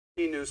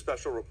News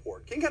special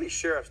report. King County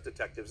Sheriff's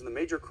detectives in the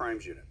Major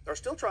Crimes Unit are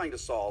still trying to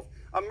solve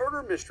a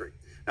murder mystery.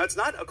 Now, it's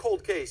not a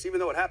cold case, even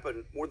though it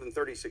happened more than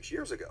 36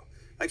 years ago.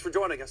 Thanks for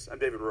joining us. I'm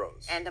David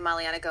Rose. And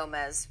Amaliana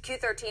Gomez.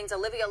 Q13's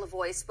Olivia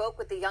Lavoie spoke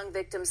with the young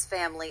victim's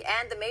family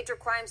and the Major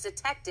Crimes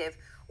detective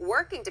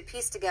working to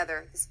piece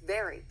together this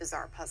very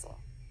bizarre puzzle.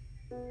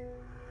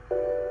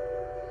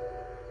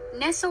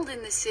 Nestled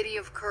in the city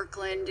of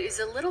Kirkland is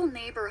a little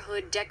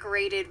neighborhood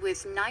decorated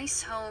with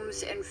nice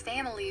homes and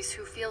families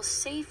who feel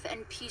safe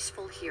and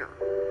peaceful here.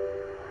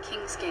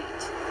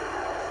 Kingsgate.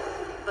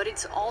 But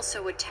it's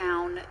also a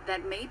town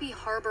that may be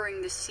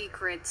harboring the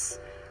secrets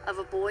of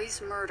a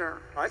boy's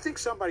murder. I think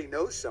somebody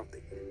knows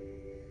something.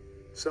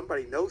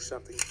 Somebody knows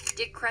something.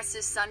 Dick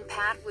Cress's son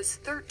Pat was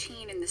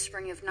 13 in the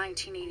spring of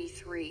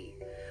 1983.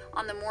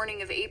 On the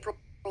morning of April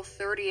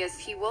 30th,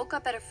 he woke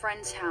up at a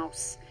friend's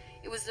house.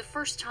 It was the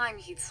first time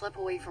he'd slept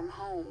away from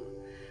home.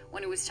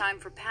 When it was time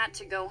for Pat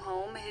to go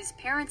home, his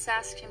parents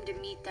asked him to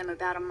meet them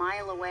about a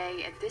mile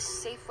away at this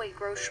Safeway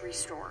grocery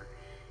store.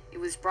 It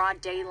was broad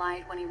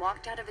daylight when he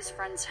walked out of his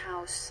friend's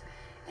house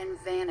and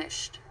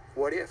vanished.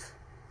 What if?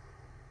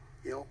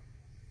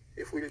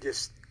 If we'd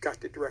just got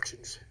the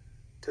directions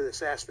to the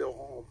Sassville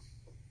home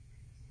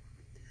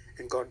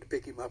and gone to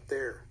pick him up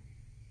there,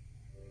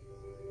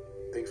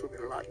 things would have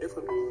been a lot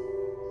different.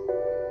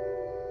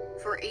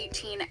 For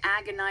 18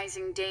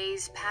 agonizing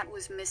days, Pat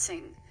was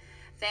missing.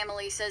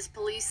 Family says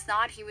police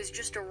thought he was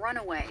just a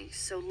runaway,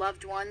 so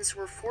loved ones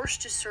were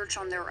forced to search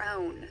on their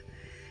own.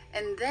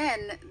 And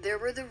then there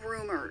were the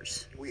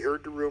rumors. We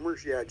heard the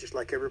rumors, yeah, just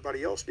like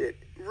everybody else did.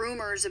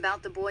 Rumors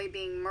about the boy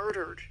being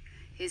murdered,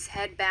 his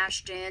head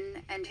bashed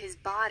in, and his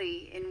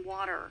body in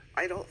water.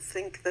 I don't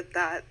think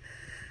that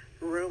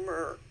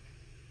rumor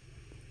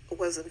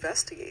was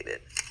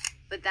investigated.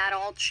 But that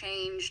all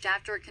changed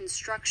after a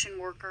construction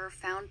worker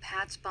found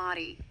Pat's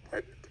body.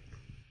 And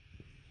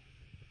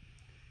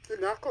the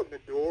knock on the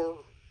door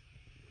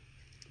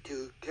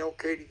to tell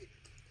Katie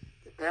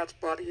that Pat's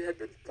body had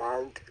been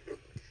found,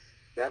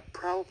 that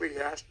probably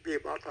has to be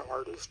about the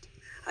hardest.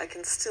 I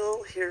can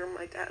still hear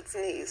my dad's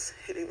knees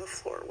hitting the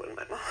floor when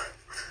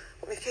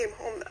we came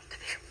home that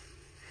day,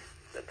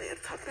 that they had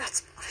found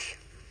Pat's body.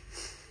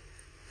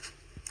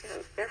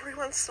 And every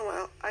once in a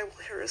while, I will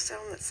hear a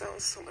sound that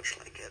sounds so much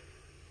like it.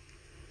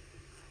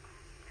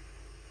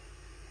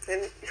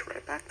 And you're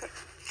right back there.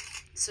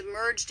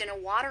 Submerged in a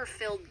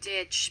water-filled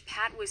ditch,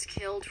 Pat was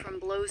killed from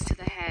blows to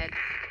the head.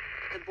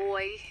 The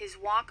boy, his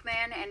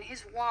Walkman, and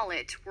his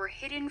wallet were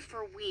hidden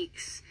for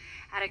weeks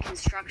at a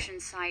construction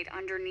site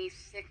underneath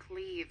thick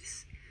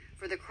leaves.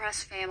 For the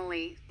Cress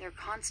family, their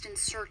constant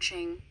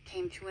searching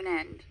came to an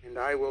end. And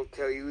I will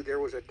tell you, there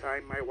was a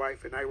time my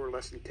wife and I were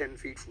less than 10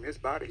 feet from his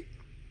body.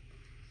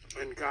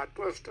 And God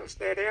blessed us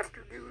that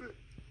afternoon.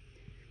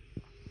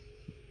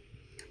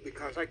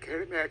 Because I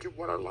can't imagine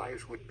what our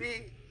lives would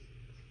be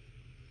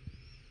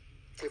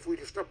if we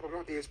just stumbled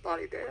onto his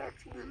body that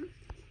afternoon.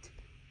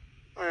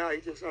 I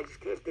just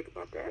can't think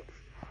about that.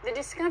 The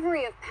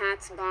discovery of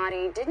Pat's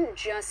body didn't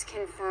just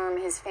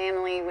confirm his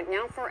family would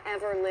now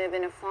forever live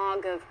in a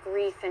fog of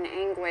grief and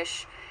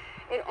anguish.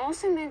 It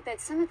also meant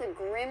that some of the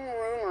grim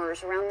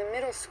rumors around the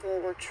middle school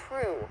were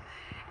true,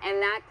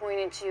 and that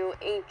pointed to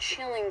a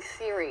chilling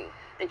theory.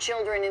 The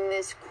children in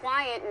this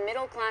quiet,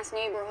 middle-class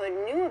neighborhood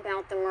knew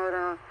about the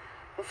murder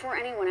before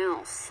anyone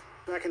else.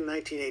 Back in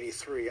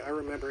 1983, I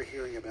remember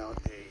hearing about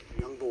a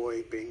young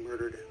boy being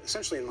murdered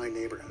essentially in my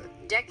neighborhood.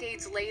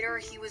 Decades later,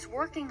 he was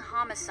working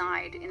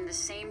homicide in the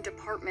same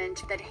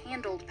department that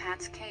handled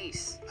Pat's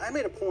case. I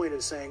made a point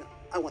of saying,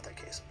 I want that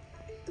case.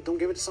 Don't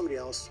give it to somebody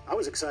else. I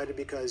was excited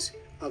because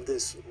of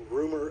this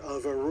rumor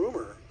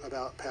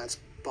about Pat's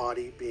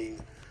body being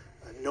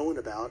known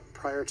about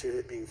prior to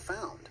it being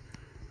found.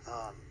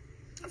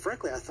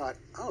 Frankly, I thought,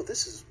 oh,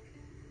 this is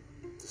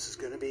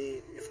going to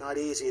be, if not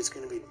easy, it's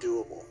going to be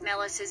doable.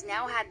 Mellis has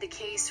now had the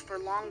case for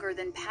longer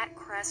than Pat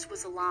Cress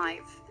was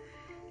alive.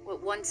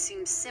 What once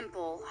seemed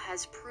simple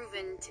has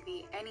proven to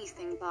be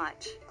anything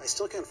but. I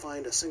still can't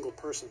find a single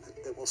person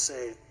that will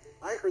say,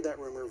 I heard that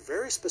rumor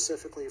very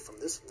specifically from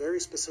this very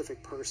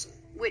specific person.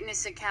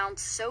 Witness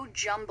accounts so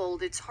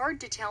jumbled it's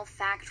hard to tell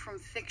fact from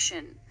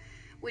fiction,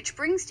 which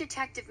brings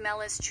Detective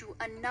Mellis to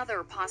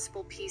another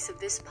possible piece of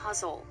this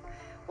puzzle.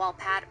 While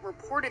Pat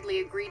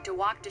reportedly agreed to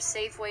walk to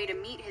Safeway to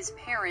meet his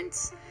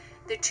parents,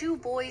 the two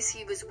boys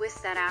he was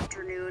with that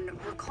afternoon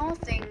recall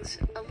things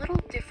a little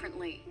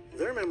differently.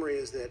 Their memory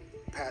is that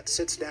Pat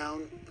sits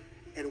down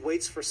and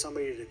waits for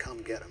somebody to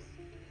come get him.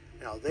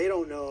 Now, they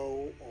don't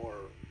know, or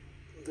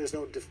there's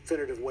no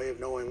definitive way of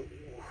knowing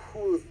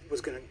who was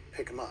going to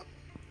pick him up.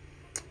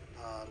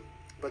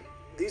 But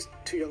these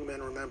two young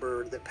men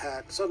remember that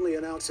Pat suddenly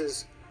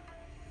announces,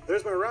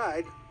 "There's my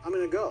ride, I'm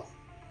going to go,"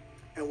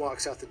 and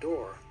walks out the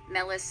door.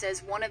 Mellis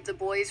says one of the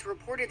boys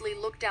reportedly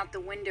looked out the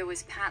window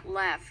as Pat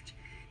left.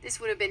 This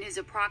would have been his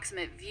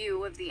approximate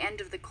view of the end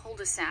of the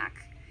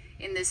cul-de-sac.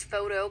 In this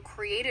photo,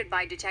 created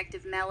by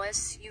Detective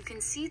Mellis, you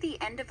can see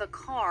the end of a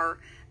car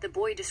the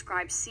boy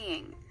describes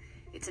seeing.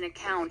 It's an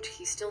account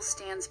he still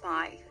stands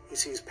by. He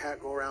sees Pat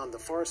go around the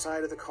far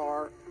side of the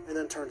car, and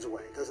then turns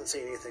away. Doesn't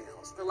say anything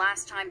else. The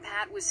last time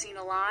Pat was seen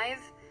alive?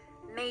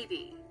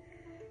 Maybe.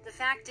 The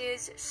fact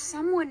is,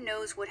 someone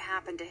knows what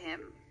happened to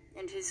him,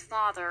 and his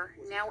father,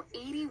 now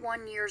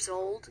 81 years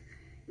old,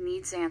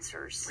 needs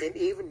answers. And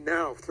even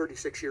now,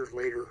 36 years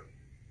later,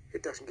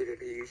 it doesn't get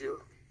any easier.